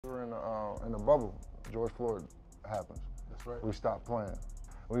in the bubble, George Floyd happens. That's right. We stop playing.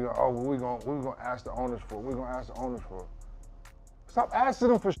 We go, oh, we're gonna ask the owners for it. We're gonna ask the owners for it. Stop asking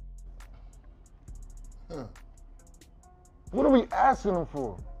them for What are we asking them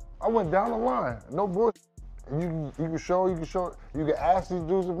for? I went down the line, no bullshit. You can show, you can ask these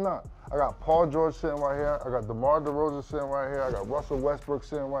dudes if not. I got Paul George sitting right here. I got DeMar DeRozan sitting right here. I got Russell Westbrook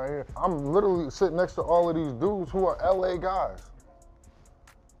sitting right here. I'm literally sitting next to all of these dudes who are LA guys.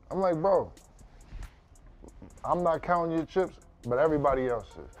 I'm like, bro, I'm not counting your chips, but everybody else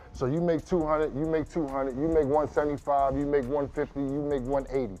is. So you make 200, you make 200, you make 175, you make 150, you make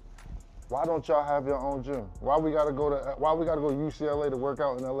 180. Why don't y'all have your own gym? Why we gotta go to UCLA to work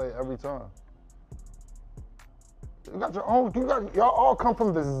out in LA every time? You got your own, y'all all come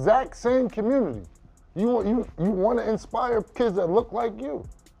from the exact same community. You want to inspire kids that look like you.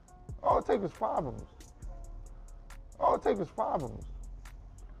 All it takes is 5 of us. All it takes is 5 of us.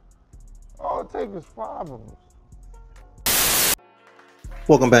 All it takes is 5 of us.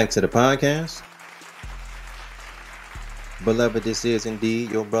 Welcome back to the podcast. Beloved, this is indeed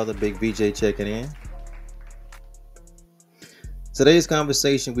your brother Big VJ checking in. Today's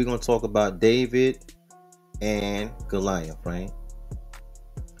conversation, we're going to talk about David and Goliath, right?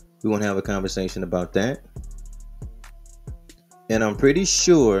 We're going to have a conversation about that. And I'm pretty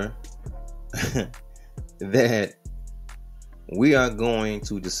sure that we are going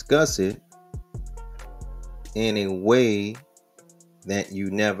to discuss it in a way that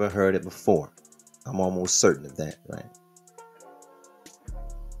you never heard it before. I'm almost certain of that, right?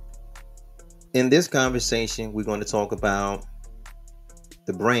 In this conversation, we're going to talk about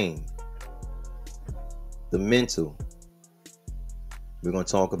the brain, the mental. We're going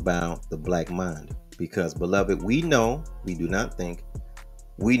to talk about the black mind. Because, beloved, we know, we do not think,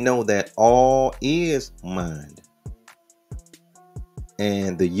 we know that all is mind.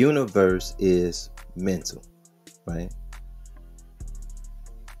 And the universe is mental, right?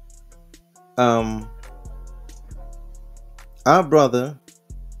 Our brother,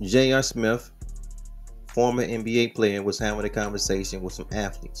 J.R. Smith, former NBA player, was having a conversation with some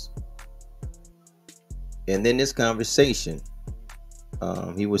athletes. And in this conversation,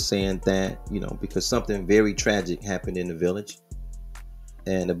 he was saying that, because something very tragic happened in the village,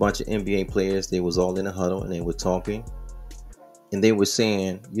 and a bunch of NBA players, they was all in a huddle and they were talking, and they were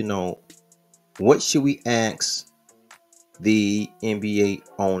saying, what should we ask the NBA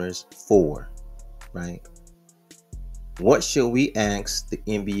owners for, right? What should we ask the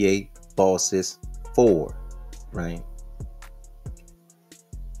NBA bosses for, right?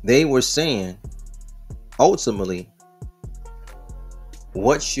 They were saying, ultimately,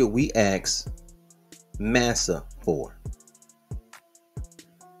 what should we ask Massa for?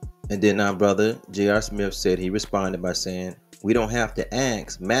 And then our brother J.R. Smith said, he responded by saying, we don't have to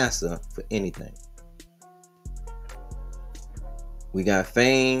ask Massa for anything. We got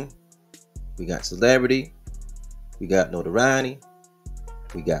fame, we got celebrity, we got notoriety,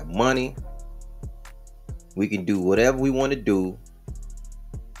 we got money. We can do whatever we want to do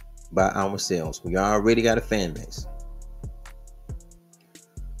by ourselves. We already got a fan base.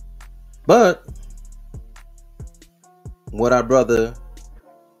 But what our brother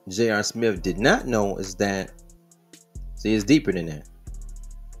J.R. Smith did not know is that, see, it's deeper than that.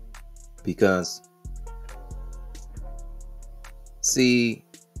 Because, see,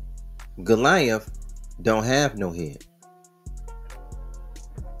 Goliath don't have no head.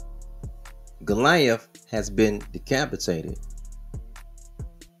 Goliath has been decapitated,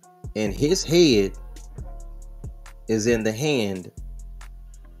 and his head is in the hand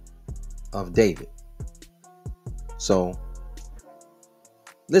of David. So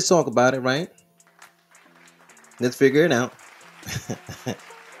let's talk about it, right? Let's figure it out.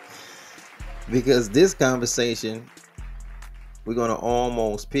 Because this conversation, we're going to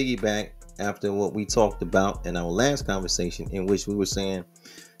almost piggyback after what we talked about in our last conversation, in which we were saying,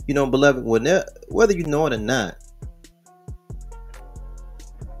 beloved, whether you know it or not,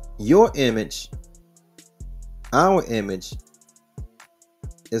 your image, our image,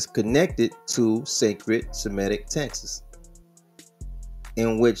 is connected to sacred Semitic texts,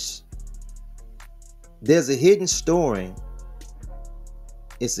 in which there's a hidden story.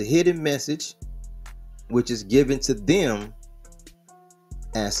 It's a hidden message which is given to them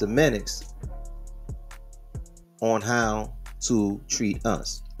as Semitics on how to treat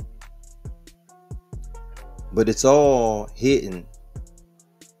us. But it's all hidden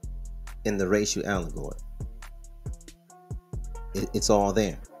in the racial allegory. It's all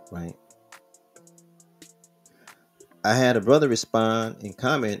there, right? I had a brother respond and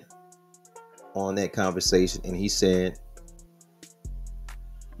comment on that conversation, and he said,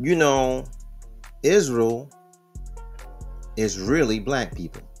 you know, Israel is really black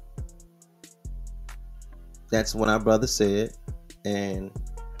people. That's what our brother said, and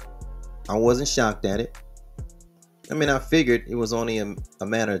I wasn't shocked at it. I mean, I figured it was only a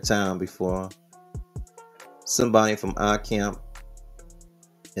matter of time before somebody from our camp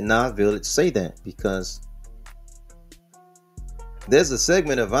in our village say that, because there's a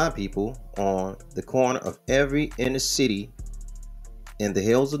segment of our people on the corner of every inner city in the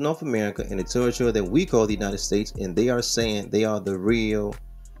hills of North America, in the territory that we call the United States, and they are saying they are the real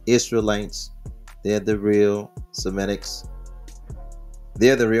Israelites. They're the real Semitics.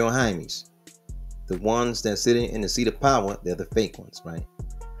 They're the real Hamites. The ones that sitting in the seat of power, they're the fake ones, right?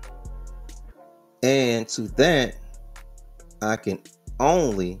 And to that, I can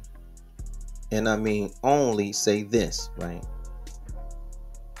only, and I mean only, say this, right?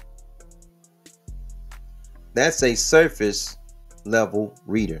 That's a surface level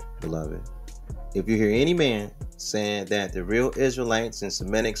reader, beloved. If you hear any man saying that the real Israelites and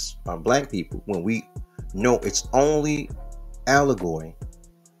Semitics are black people, when we know it's only allegory,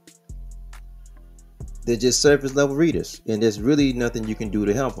 they're just surface level readers, and there's really nothing you can do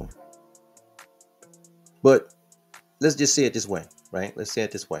to help them. But let's just say it this way, right? Let's say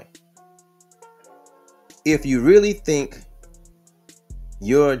it this way. If you really think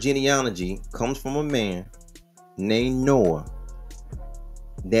your genealogy comes from a man named Noah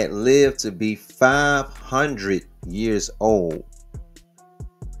that lived to be 500 years old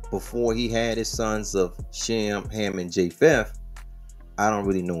before he had his sons of Shem, Ham, and Japheth, I don't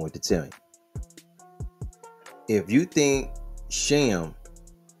really know what to tell you. If you think Shem,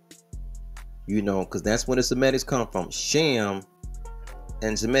 you know, because that's where the Semitics come from. Shem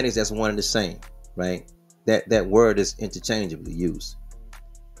and Semitics, that's one and the same, right? That word is interchangeably used.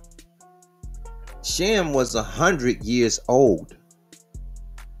 Shem was 100 years old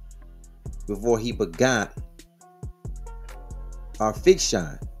before he begot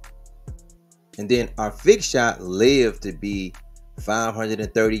Arphaxad. And then Arphaxad lived to be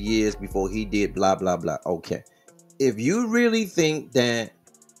 530 years before he did blah, blah, blah. Okay. If you really think that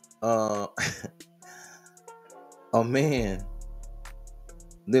a man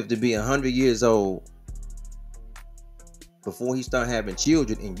lived to be 100 years old before he started having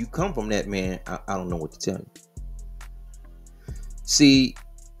children, and you come from that man, I don't know what to tell you. See,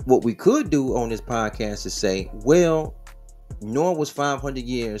 what we could do on this podcast is say, well, Noah was 500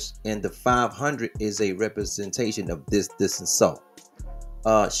 years, and the 500 is a representation of this, and so.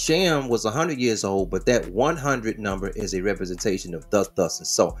 Shem was 100 years old, but that 100 number is a representation of thus, and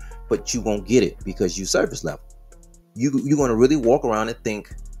so. But you won't get it because you surface level. You're going to really walk around and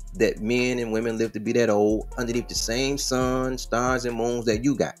think that men and women live to be that old underneath the same sun, stars, and moons that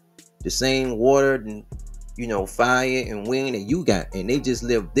you got. The same water and, you know, fire and wind that you got. And they just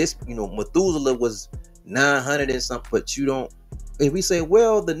live this, you know, Methuselah was 900 and something, but you don't. If we say,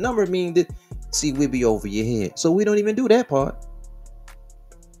 well, the number means that, see, we'd be over your head. So we don't even do that part.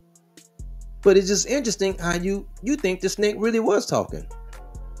 But it's just interesting how you think the snake really was talking.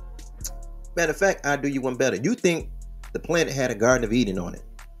 Matter of fact, I'll do you one better. You think the planet had a Garden of Eden on it.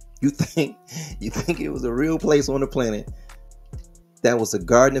 You think it was a real place on the planet that was a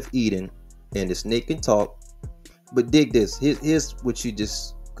Garden of Eden, and the snake can talk. But dig this. Here's what you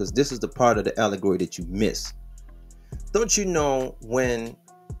just, because this is the part of the allegory that you miss. Don't you know when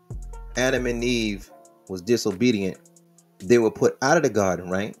Adam and Eve was disobedient, they were put out of the garden,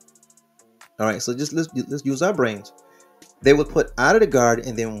 right? All right, so just let's use our brains. They were put out of the garden,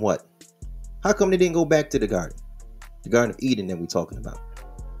 and then what? How come they didn't go back to the garden? The Garden of Eden that we're talking about.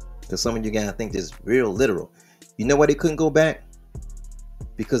 Because some of you guys think this is real literal. You know why they couldn't go back?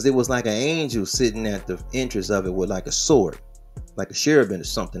 Because it was like an angel sitting at the entrance of it with like a sword, like a cherubim or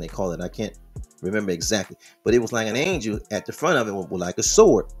something they call it. I can't remember exactly, but it was like an angel at the front of it with like a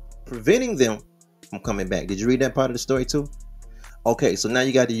sword, preventing them from coming back. Did you read that part of the story too? Okay, so now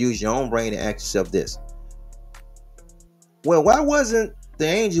you got to use your own brain to ask yourself this. Well, why wasn't the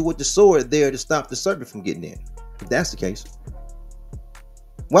angel with the sword there to stop the serpent from getting in? If that's the case,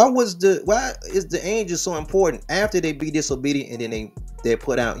 why is the angel so important after they be disobedient and then they're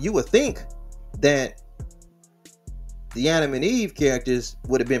put out? You would think that the Adam and Eve characters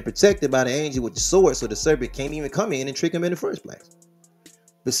would have been protected by the angel with the sword, so the serpent can't even come in and trick them in the first place.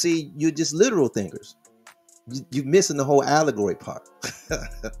 But see, you're just literal thinkers. You're missing the whole allegory part.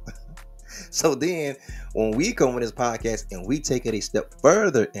 So then when we come on this podcast and we take it a step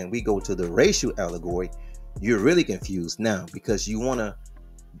further and we go to the racial allegory, you're really confused now, because you want to,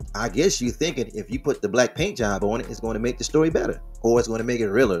 I guess you're thinking if you put the black paint job on it, it's going to make the story better, or it's going to make it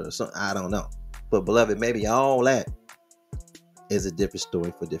realer or something. I don't know. But beloved, maybe all that is a different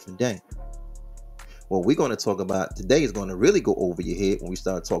story for a different day. What we're going to talk about today is going to really go over your head when we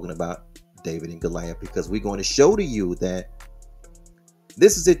start talking about David and Goliath, because we're going to show to you that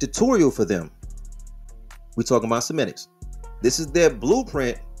this is a tutorial for them. We're talking about Semitics. This is their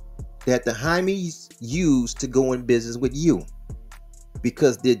blueprint that the Hamites use to go in business with you,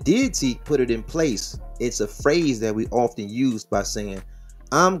 because their deity put it in place. It's a phrase that we often use by saying,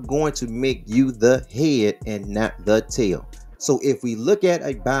 I'm going to make you the head and not the tail. So if we look at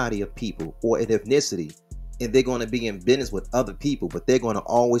a body of people or an ethnicity, and they're going to be in business with other people, but they're going to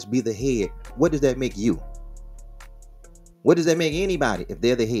always be the head, what does that make you? What does that make anybody if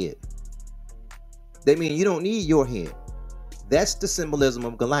they're the head? That means you don't need your head. That's the symbolism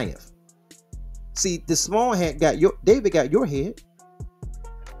of Goliath. See, the small hat David got your head.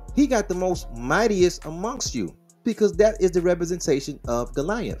 He got the most mightiest amongst you, because that is the representation of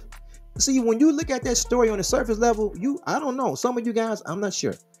Goliath. See, when you look at that story on the surface level, I don't know, some of you guys, I'm not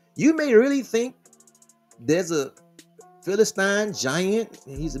sure. You may really think there's a Philistine giant,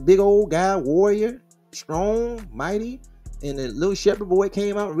 and he's a big old guy, warrior, strong, mighty, and the little shepherd boy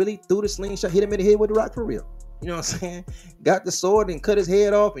came out, really threw the slingshot, hit him in the head with the rock for real. You know what I'm saying? Got the sword and cut his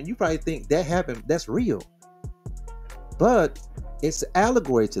head off, and you probably think that happened, that's real. But it's an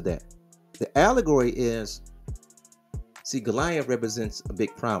allegory to that. The allegory is, see, Goliath represents a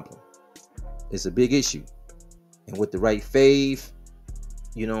big problem. It's a big issue. And with the right faith,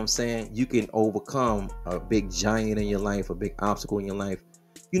 you know what I'm saying, you can overcome a big giant in your life, a big obstacle in your life.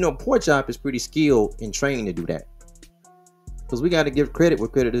 You know, Pork Chop is pretty skilled and trained to do that. Because we got to give credit where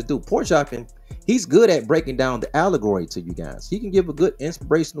credit is due. Pork Chop, he's good at breaking down the allegory to you guys. He can give a good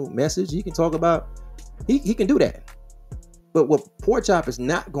inspirational message. He can talk about, he can do that. But what Pork Chop is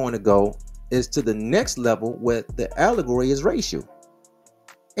not going to go is to the next level where the allegory is racial.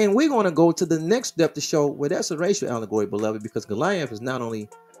 And we're going to go to the next step to show where that's a racial allegory, beloved, because Goliath is not only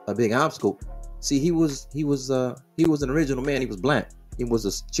a big obstacle. See, he was an original man. He was black. He was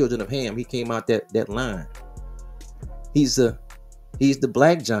the children of Ham. He came out that line. He's the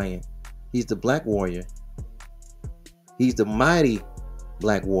black giant. He's the black warrior. He's the mighty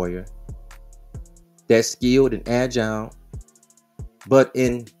black warrior that's skilled and agile. But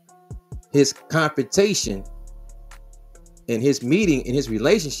in his confrontation, in his meeting, in his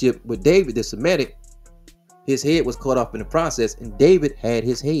relationship with David the Semitic, his head was cut off in the process, and David had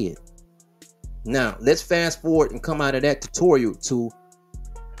his head. Now, let's fast forward and come out of that tutorial to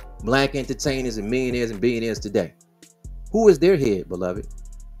black entertainers and millionaires and billionaires today. Who is their head, beloved?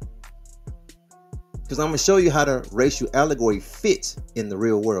 Because I'm going to show you how the racial allegory fits in the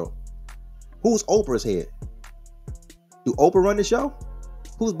real world. Who's Oprah's head? Do Oprah run the show?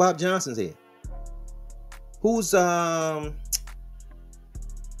 Who's Bob Johnson's head? Who's Michael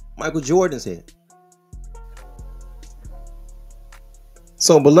Jordan's head?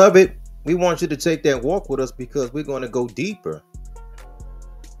 So, beloved, we want you to take that walk with us, because we're going to go deeper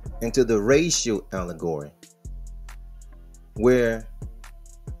into the racial allegory, where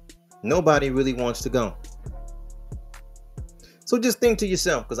nobody really wants to go. So just think to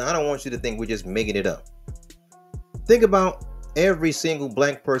yourself, because I don't want you to think we're just making it up. Think about every single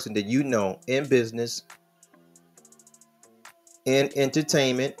black person that you know in business, in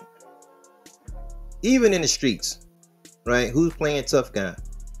entertainment, even in the streets, right? Who's playing tough guy?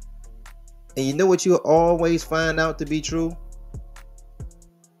 And you know what you'll always find out to be true?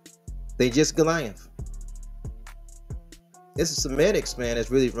 They just Goliath. It's the Semitics, man,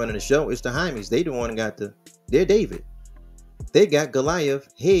 that's really running the show. It's the Hamites. They the one that got they're David. They got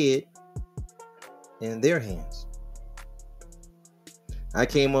Goliath head in their hands. I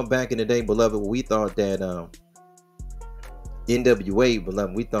came up back in the day, beloved, we thought that NWA,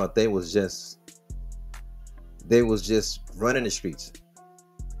 beloved, we thought they was just running the streets.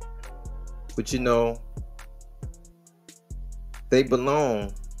 But you know, they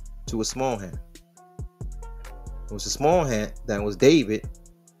belong to a small hat. It was a small hat that was David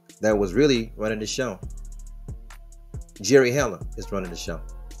that was really running the show. Jerry Heller is running the show.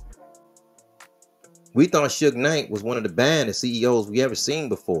 We thought Suge Knight was one of the baddest CEOs we ever seen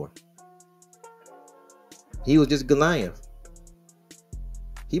before. He was just Goliath.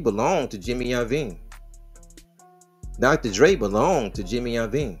 He belonged to Jimmy Iovine. Dr. Dre belonged to Jimmy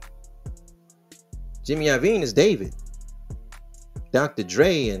Iovine. Jimmy Iovine is David. Dr.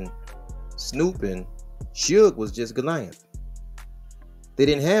 Dre and Snoop and Suge was just Goliath. They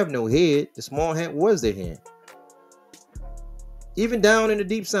didn't have no head. The small hat was their head. Even down in the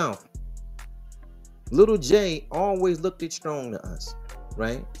Deep South, Little J always looked it strong to us,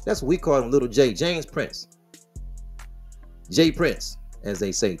 right? That's what we call him, Little J, James Prince. J Prince, as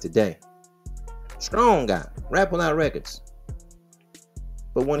they say today. Strong guy, rap on our records.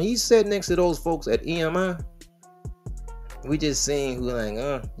 But when he sat next to those folks at EMI, we just seeing who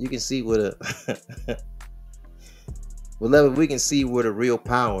like, you can see what a we can see where the real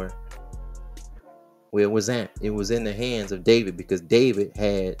power, where it was at. It was in the hands of David, because David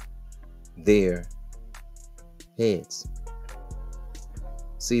had their heads.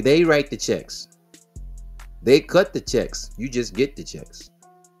 See, they write the checks. They cut the checks. You just get the checks.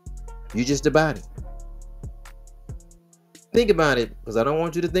 You just the body. Think about it, because I don't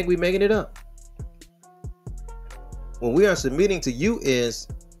want you to think we're making it up. What we are submitting to you is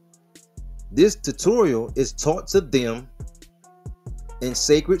this tutorial is taught to them in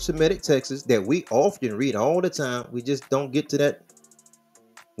sacred Semitic texts that we often read all the time. We just don't get to that.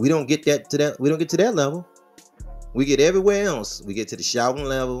 We don't get to that level. We get everywhere else. We get to the shouting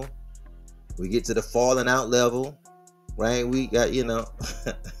level. We get to the falling out level, right? We got,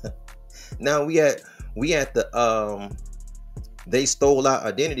 now we at the they stole our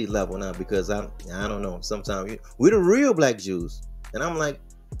identity level now, because I don't know. Sometimes we're the real black Jews, and I'm like,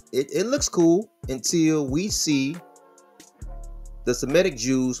 it looks cool until we see the Semitic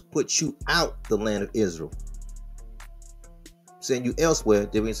Jews put you out the land of Israel, send you elsewhere.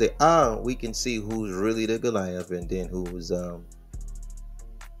 Then we can say, we can see who's really the Goliath, and then who's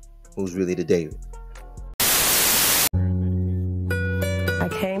really the David. I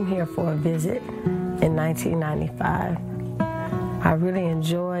came here for a visit in 1995. I really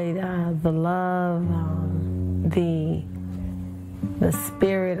enjoyed the love, the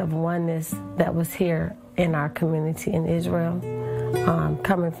spirit of oneness that was here in our community in Israel.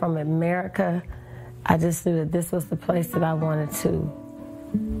 Coming from America, I just knew that this was the place that I wanted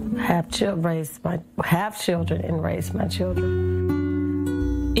to have children and raise my children.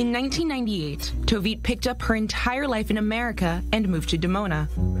 In 1998, Tovit picked up her entire life in America and moved to Dimona,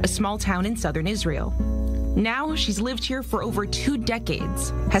 a small town in southern Israel. Now she's lived here for over 2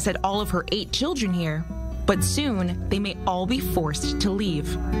 decades, has had all of her 8 children here, but soon they may all be forced to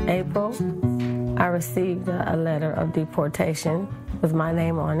leave. April, I received a letter of deportation with my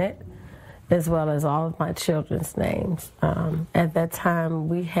name on it, as well as all of my children's names. At that time,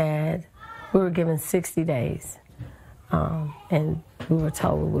 we were given 60 days, and we were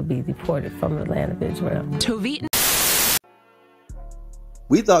told we would be deported from the land of Israel. Tovit.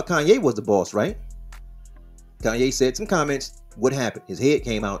 We thought Kanye was the boss, right? Kanye said some comments. What happened? His head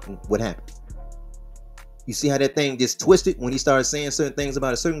came out, and what happened? You see how that thing just twisted when he started saying certain things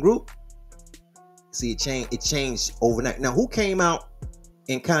about a certain group? See, it changed overnight. Now, who came out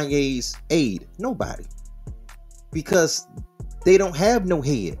in Kanye's aid? Nobody. Because they don't have no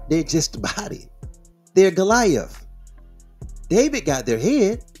head. They're just a body. They're Goliath. David got their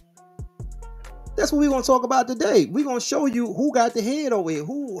head. That's what we're going to talk about today. We're going to show you who got the head over here.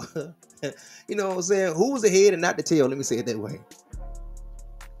 Who, you know what I'm saying? Who's the head and not the tail? Let me say it that way.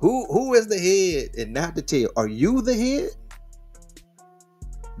 Who is the head and not the tail? Are you the head?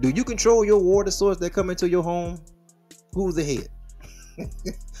 Do you control your water source that come into your home? Who's the head?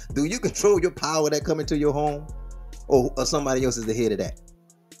 Do you control your power that come into your home? Or somebody else is the head of that?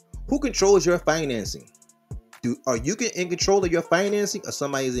 Who controls your financing? Are you in control of your financing, or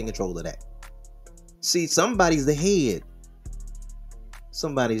somebody is in control of that? See, somebody's the head.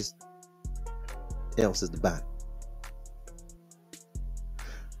 Somebody else is the body.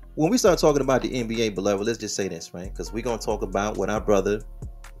 When we start talking about the NBA, beloved, let's just say this, right? Because we're going to talk about what our brother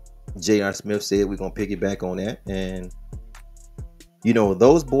J.R. Smith said. We're going to piggyback on that. And, you know,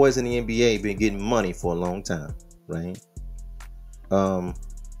 those boys in the NBA been getting money for a long time, right?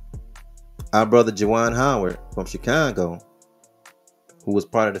 Our brother Juwan Howard from Chicago, who was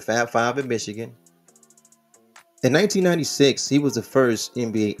part of the Fab Five in Michigan. In 1996, he was the first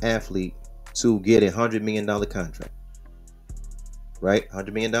NBA athlete to get a $100 million contract. Right?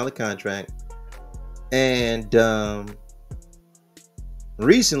 $100 million contract. And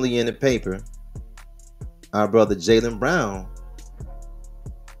recently in the paper, our brother Jaylen Brown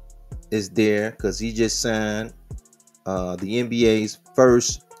is there because he just signed the NBA's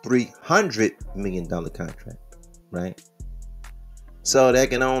first $300 million contract. Right? So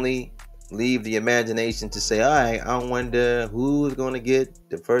that can only leave the imagination to say, all right, I wonder who's going to get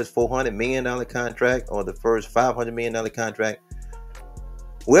the first $400 million contract or the first $500 million contract.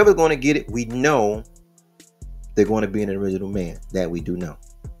 Whoever's going to get it, we know they're going to be an original man. That we do know.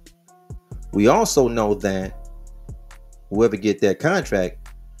 We also know that whoever get that contract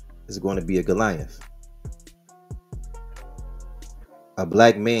is going to be a Goliath. A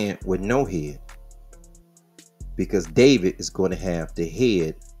black man with no head. Because David is going to have the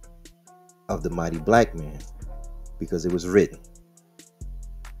head of the mighty black man. Because it was written.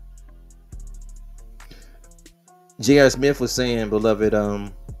 J.R. Smith was saying, beloved,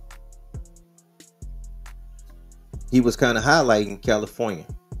 he was kind of highlighting California.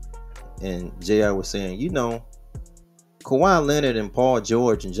 And J.R. was saying, you know, Kawhi Leonard and Paul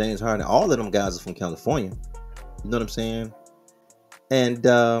George and James Harden, all of them guys are from California. You know what I'm saying? And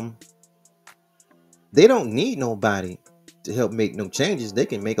they don't need nobody to help make no changes. They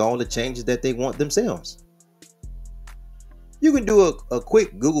can make all the changes that they want themselves. You can do a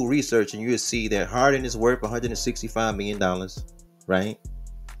quick Google research and you'll see that Harden is worth $165 million, right?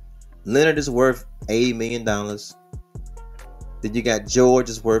 Leonard is worth $80 million. Then you got George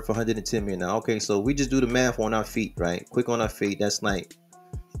is worth $110 million. Okay, so we just do the math on our feet, right? Quick on our feet. That's like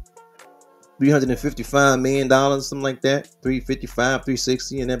 $355 million, something like that. 355,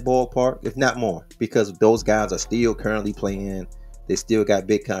 360 in that ballpark, if not more, because those guys are still currently playing. They still got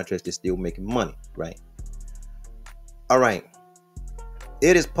big contracts. They're still making money, right? All right.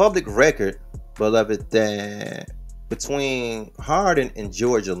 It is public record, beloved, that between Harden and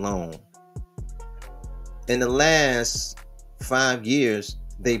George alone, in the last 5 years,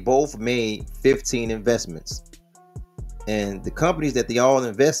 they both made 15 investments. And the companies that they all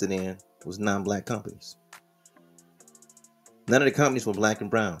invested in was non-black companies. None of the companies were black and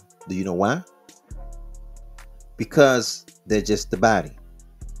brown. Do you know why? Because they're just the body.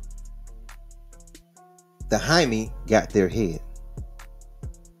 The Hamite got their head.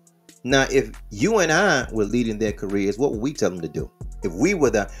 Now, if you and I were leading their careers, what would we tell them to do? If we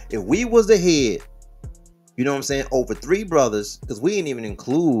was the head, you know what I'm saying, over three brothers, because we didn't even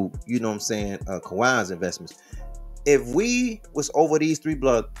include, you know what I'm saying, Kawhi's investments. If we was over these three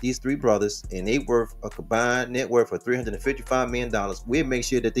brothers and they worth a combined net worth of $355 million, we'd make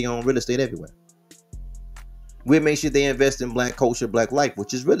sure that they own real estate everywhere. We'd make sure they invest in black culture, black life,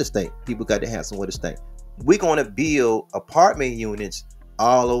 which is real estate. People got to have somewhere to stay. We're going to build apartment units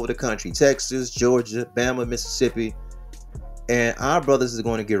all over the country, Texas, Georgia, Bama, Mississippi. And our brothers are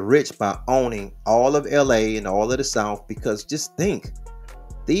going to get rich by owning all of LA and all of the South, because just think,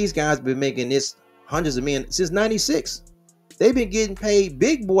 these guys been making this hundreds of millions since 96. They've been getting paid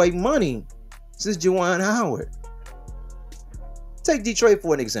big boy money since Juwan Howard. Take Detroit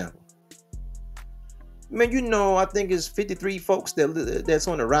for an example. Man, you know, I think it's 53 folks that's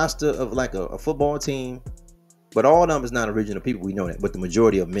on the roster of like a football team. But all of them is not original people, we know that. But the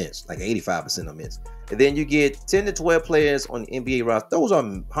majority of men, like 85% of men. And then you get 10 to 12 players on the NBA roster. Those are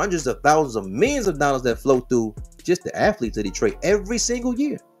hundreds of thousands of millions of dollars that flow through just the athletes of Detroit every single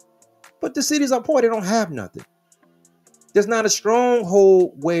year. But the cities are poor, they don't have nothing. There's not a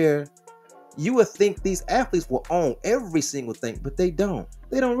stronghold where you would think these athletes will own every single thing, but they don't.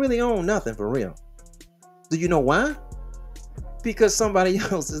 They don't really own nothing for real. Do you know why? Because somebody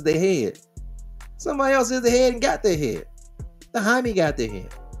else is their head. Somebody else is the head and got their head. The Hamite got their head.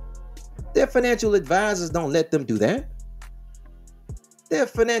 Their financial advisors don't let them do that. Their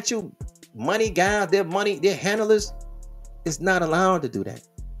financial money guys, their handlers is not allowed to do that.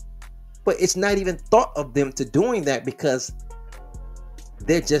 But it's not even thought of them to doing that because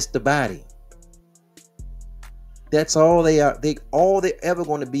they're just the body. That's all they are. All they're ever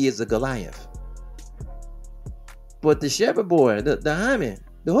going to be is a Goliath. But the shepherd boy, the Hamite,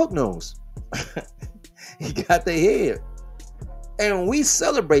 the hook nose, he got their head. And we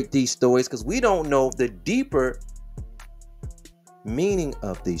celebrate these stories because we don't know the deeper meaning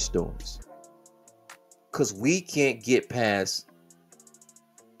of these stories. Because we can't get past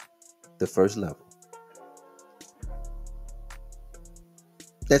the first level.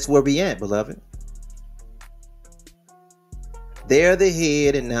 That's where we at, beloved. They're the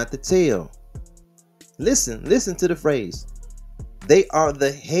head and not the tail. Listen to the phrase. They are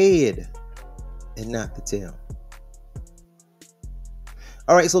the head and not the tail.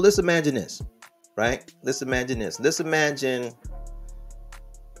 All right, so let's imagine this, right? Let's imagine this. Let's imagine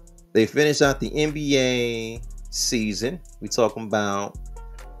they finish out the NBA season. We're talking about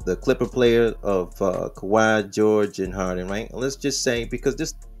the Clipper player of Kawhi, George, and Harden, right? And let's just say, because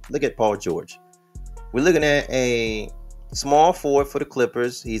just look at Paul George. We're looking at a small forward for the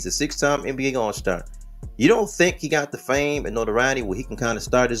Clippers. He's a 6-time NBA All-Star. You don't think he got the fame and notoriety where he can kind of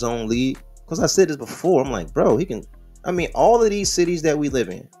start his own league? Because I said this before. I'm like, bro, he can. I mean, all of these cities that we live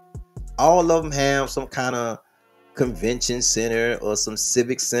in, all of them have some kind of convention center or some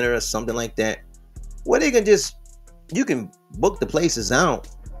civic center or something like that, where they can just, you can book the places out,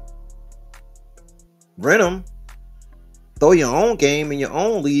 rent them, throw your own game in your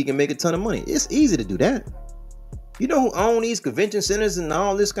own league and make a ton of money. It's easy to do that. You know who own these convention centers and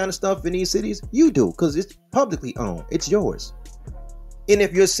all this kind of stuff in these cities? You do, because it's publicly owned. It's yours. And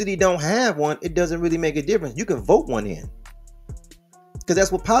if your city don't have one, it doesn't really make a difference. You can vote one in. Because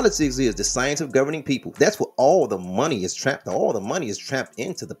that's what politics is, the science of governing people. That's what all the money is trapped. All the money is trapped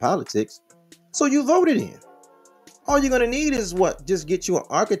into the politics. So you voted in. All you're going to need is what? Just get you an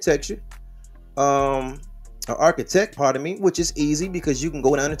architect, pardon me, which is easy because you can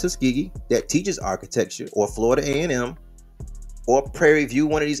go down to Tuskegee that teaches architecture, or Florida A&M, or Prairie View,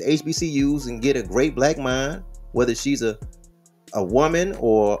 one of these HBCUs, and get a great black mind, whether she's a woman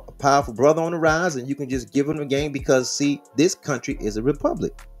or a powerful brother on the rise, and you can just give them a game because, see, this country is a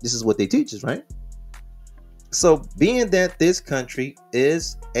republic. This is what they teach us, right? So being that this country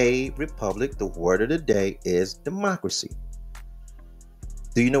is a republic, the word of the day is democracy.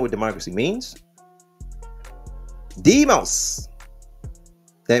 Do you know what democracy means? Demos.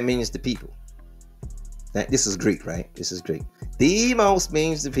 That means the people. This is Greek, right? This is Greek. Demos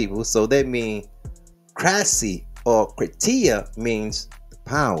means the people. So that means krasi or kritia means the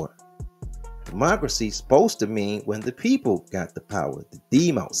power. Democracy is supposed to mean when the people got the power. The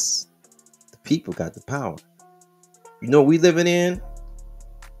demos. The people got the power. You know what we living in?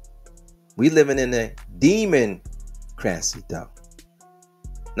 We living in a democracy, though.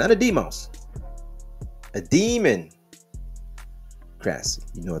 Not a demos. A democracy.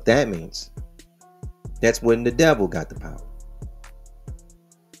 You know what that means? That's when the devil got the power.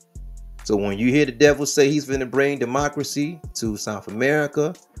 So when you hear the devil say he's going to bring democracy to South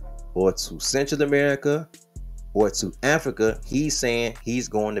America or to Central America or to Africa, he's saying he's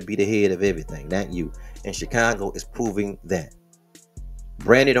going to be the head of everything, not you. And Chicago is proving that.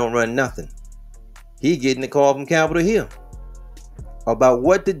 Brandy don't run nothing. He getting the call from Capitol Hill about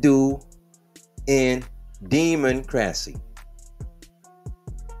what to do in democracy.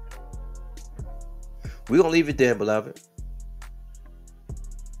 We're going to leave it there, beloved.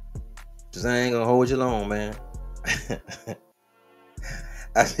 Because I ain't going to hold you long, man.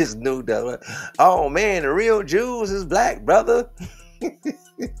 I just knew that. Oh, man, the real Jews is black, brother.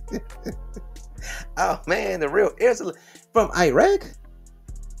 Oh, man, the real Israel from Iraq.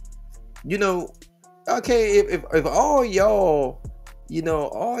 You know, okay, if all y'all, you know,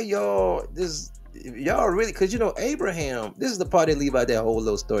 all y'all, this, y'all really, because, you know, Abraham, this is the part they leave out that whole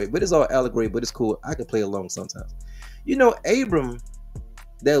little story, but it's all allegory, but it's cool. I can play along sometimes. You know, Abram,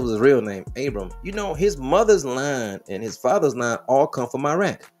 that was his real name, Abram. You know, his mother's line and his father's line all come from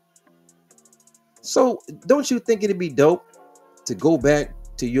Iraq. So don't you think it'd be dope to go back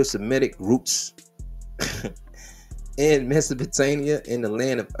to your Semitic roots in Mesopotamia, in the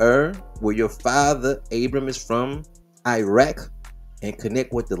land of Ur, where your father Abram is from, Iraq, and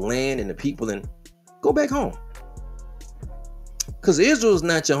connect with the land and the people and go back home? Because Israel is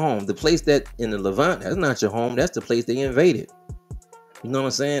not your home. The place that in the Levant, that's not your home. That's the place they invaded. You know what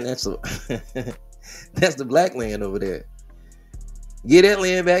I'm saying? That's that's the black land over there. Get that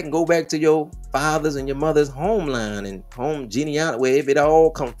land back and go back to your father's and your mother's homeland and home genealogy, wherever it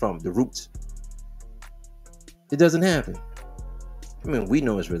all come from, the roots. It doesn't happen. I mean, we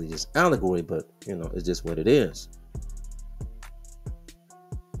know it's really just allegory, but, you know, it's just what it is.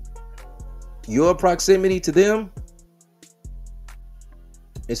 Your proximity to them,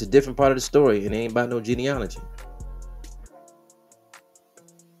 it's a different part of the story. It ain't about no genealogy.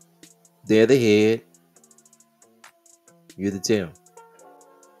 They're the head. You're the tail.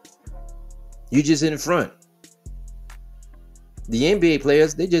 You just in front. The NBA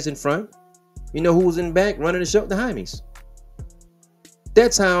players, they just in front. You know who's in the back running the show? The Hamies.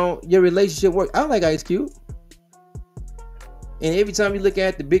 That's how your relationship works. I like Ice Cube. And every time you look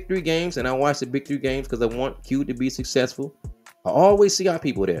at the Big Three games, and I watch the Big Three games because I want Cube to be successful, I always see our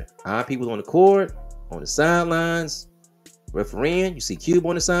people there. Our people on the court, on the sidelines, refereeing. You see Cube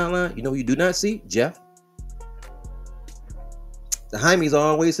on the sideline. You know who you do not see? Jeff. The Hamies are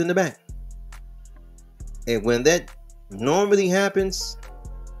always in the back. And when that normally happens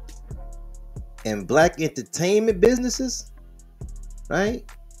in black entertainment businesses, right,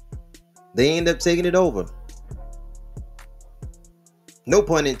 they end up taking it over. No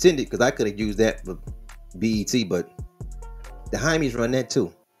pun intended, because I could have used that for BET, but the Hamies run that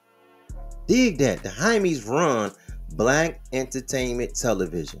too. Dig that. The Hamies run black entertainment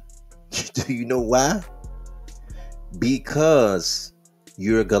television. Do you know why? Because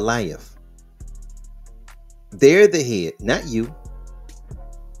you're Goliath. They're the head, not you.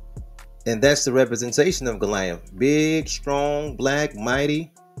 And that's the representation of Goliath. Big, strong, black,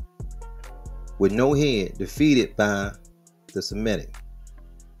 mighty, with no head, defeated by the Semitic,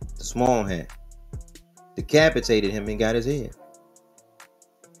 the small hand. Decapitated him and got his head.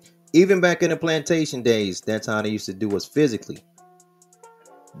 Even back in the plantation days, that's how they used to do us physically.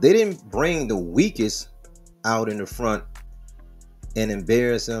 They didn't bring the weakest out in the front and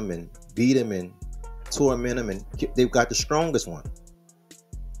embarrass them and beat them and torment them, and they got the strongest one.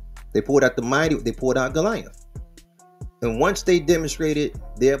 They pulled out the mighty, they pulled out Goliath. And once they demonstrated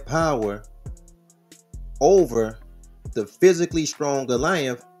their power over the physically strong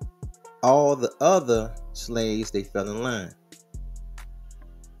Goliath, all the other slaves, they fell in line.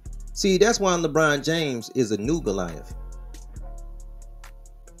 See, that's why LeBron James is a new Goliath.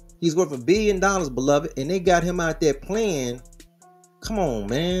 He's worth $1 billion, beloved, and they got him out there playing. Come on,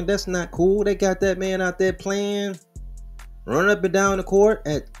 man, that's not cool. They got that man out there playing, running up and down the court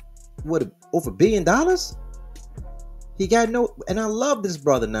at what, over $1 billion? He got no, and I love this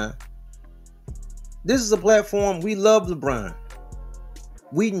brother now. This is a platform, we love LeBron.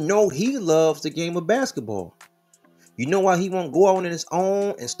 We know he loves the game of basketball. You know why he won't go out on his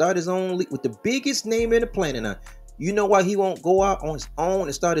own and start his own league with the biggest name in the planet now? You know why he won't go out on his own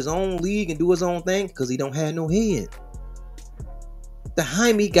and start his own league and do his own thing? Because he don't have no head. The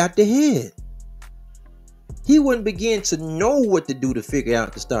Hamite got the head. He wouldn't begin to know what to do to figure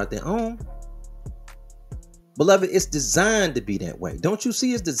out to start their own. Beloved, it's designed to be that way. Don't you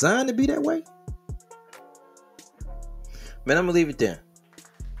see it's designed to be that way? Man, I'm going to leave it there.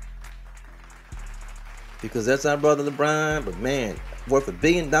 Because that's our brother LeBron. But man, worth $1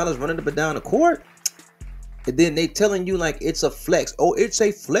 billion running up and down the court. And then they telling you like it's a flex. Oh, it's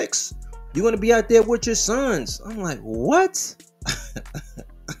a flex. You're going to be out there with your sons. I'm like, what?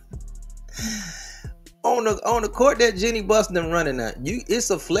 on the court that Jenny busting them running at. It's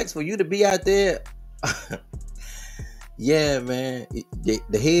a flex for you to be out there. Yeah, man.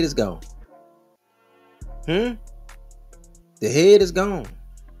 The head is gone. The head is gone.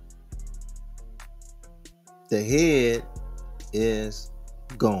 The head is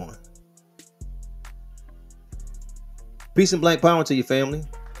gone. Peace and black power to your family.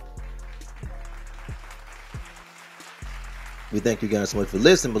 We thank you guys so much for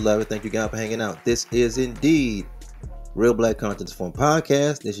listening, beloved. Thank you guys for hanging out. This is indeed Real Black Conscience Form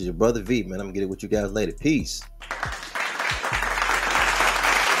Podcast. This is your brother V, man. I'm going to get it with you guys later. Peace.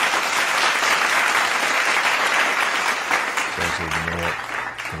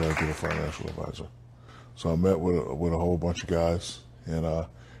 I got to get a financial advisor. So I met with a whole bunch of guys, and a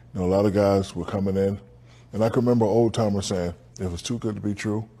lot of guys were coming in, and I can remember old timers saying, "If it's too good to be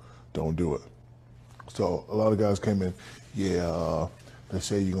true, don't do it." So a lot of guys came in, they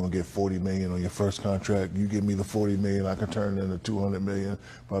say you're gonna get $40 million on your first contract. You give me the $40 million, I can turn it into $200 million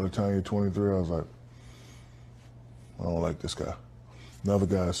by the time you're 23. I was like, I don't like this guy. Another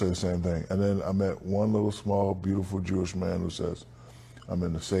guy said the same thing, and then I met one little small, beautiful Jewish man who says, "I'm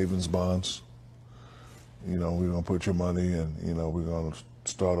in the savings bonds. We're gonna put your money, and we're gonna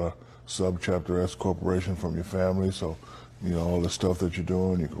start a sub-chapter S corporation from your family. So, all the stuff that you're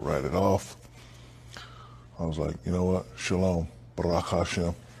doing, you can write it off." I was like, you know what? Shalom, Baruch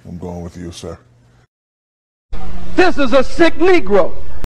Hashem. I'm going with you, sir. This is a sick Negro.